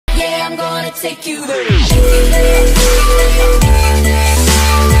I'm gonna take you there.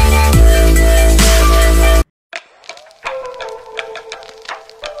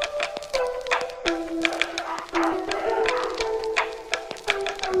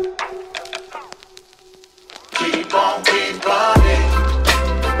 Keep on, keep running.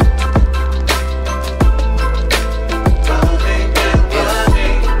 Running and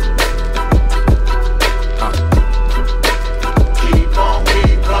running. Keep on,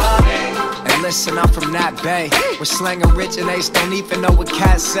 keep running. And listen, I'm from that bay, where slang originates, don't even know what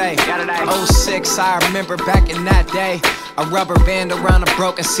cats say. 06, I remember back in that day, a rubber band around a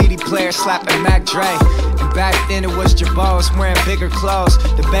broken CD player slapping Mac Dre. And back then it was Jabos wearing bigger clothes.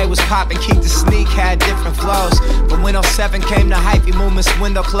 The bay was popping, keep the sneak, had different flows. But when 07 came, the hyphy movements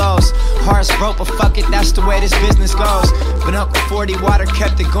window closed. Hearts broke, but fuck it, that's the way this business goes. But Uncle 40 Water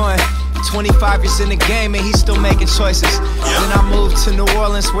kept it going. 25 years in the game and he's still making choices. Then I moved to New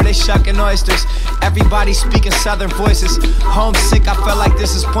Orleans where they shucking oysters. Everybody speaking southern voices. Homesick, I felt like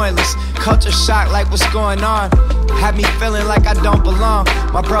this is pointless. Culture shock, like what's going on? Had me feeling like I don't belong.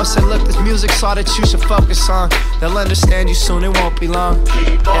 My bro said, look, this music's all that you should focus on. They'll understand you soon, it won't be long.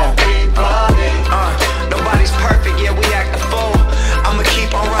 Nobody's perfect, yeah, we act a fool. I'ma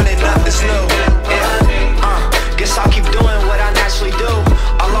keep on running, nothing's new. Guess I'll keep doing what I naturally do.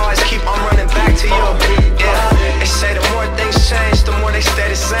 I'll always keep on running back to you. They say the more things change, the more they stay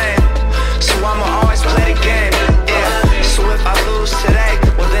the same. So I'ma always play the game. So if I lose today,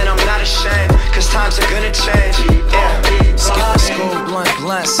 well then I'm not ashamed, cause times are gonna change. Skipping school, blowing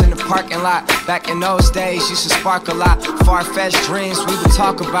blunts in the parking lot. Back in those days, used to spark a lot. Far-fetched dreams we would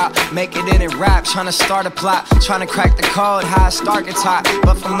talk about. Make it in rap, trying to start a plot. Trying to crack the code, how a star gets hot.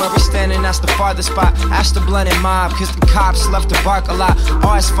 But from where we're standing, that's the farthest spot. Ask the blunted mob, cause the cops love to bark a lot.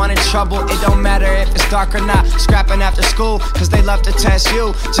 Always fun and trouble, it don't matter if it's dark or not. Scrapping after school, cause they love to test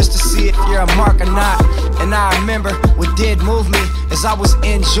you, just to see if you're a mark or not. And I remember what did move me, as I was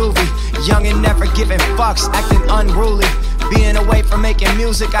in juvie. Young and never giving fucks, acting unruly. Being away from making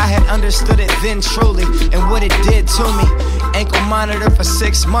music, I had understood it then truly, and what it did to me. Ankle monitor for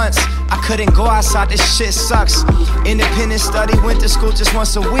 6 months, I couldn't go outside, this shit sucks. Independent study, went to school just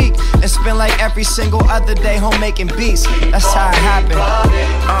once a week, and spent like every single other day home making beats. That's how it happened.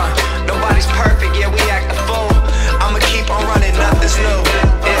 Nobody's perfect, yeah, we act a fool. I'ma keep on running, nothing's new.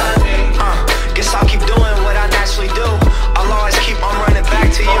 Guess I'll keep doing what I naturally do. I'll always keep on running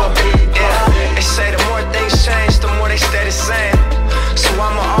back to you. They say the more things change, the more they stay the same. So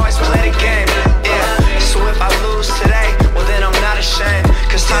I'ma always play the game. So if I lose today, well then I'm not ashamed,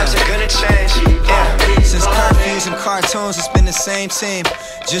 cause times are gonna change. Since curfews and cartoons, it's been the same team.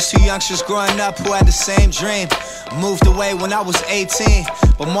 Just two youngsters growing up who had the same dream. Moved away when I was 18,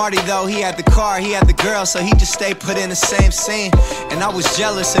 but Marty though, he had the car, he had the girl, so he just stayed put in the same scene. And I was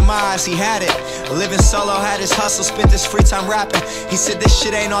jealous, in my eyes he had it. Living solo, had his hustle, spent his free time rapping. He said this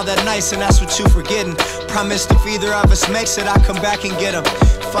shit ain't all that nice, and that's what you forgetting. Promised if either of us makes it, I'll come back and get him.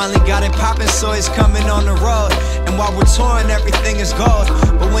 Finally got it poppin', so he's coming on the road. And while we're touring, everything is gold.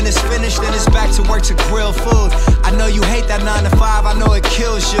 But when it's finished, then it's back to work to grill food. I know you hate that 9 to 5, I know it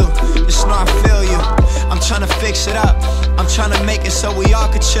kills you. Just know I feel you. I'm trying to fix it up. I'm trying to make it so we all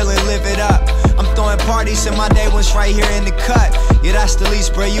could chill and live it up. I'm throwing parties and my day one's right here in the cut. Yeah, that's the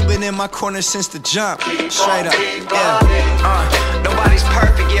least, bro. You been in my corner since the jump. Straight up, yeah. Nobody's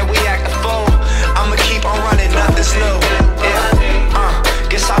perfect, yeah, we act a fool. I'ma keep on running, nothing's new.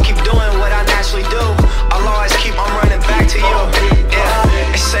 Guess I'll keep doing what I naturally do. I'll always keep on running back to you.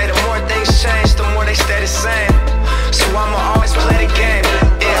 They say the more things change, the more they stay the same. So I'ma always play the game.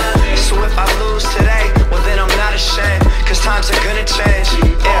 So if I lose today, well then I'm not ashamed, cause times are gonna change.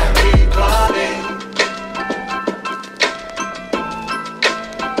 Keep running.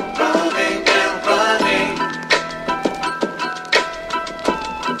 Running and running.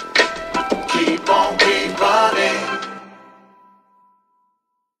 Keep on, keep running.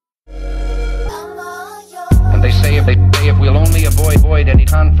 And they say if we'll only avoid any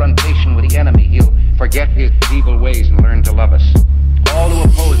confrontation with the enemy, he'll forget his evil ways and learn to love us.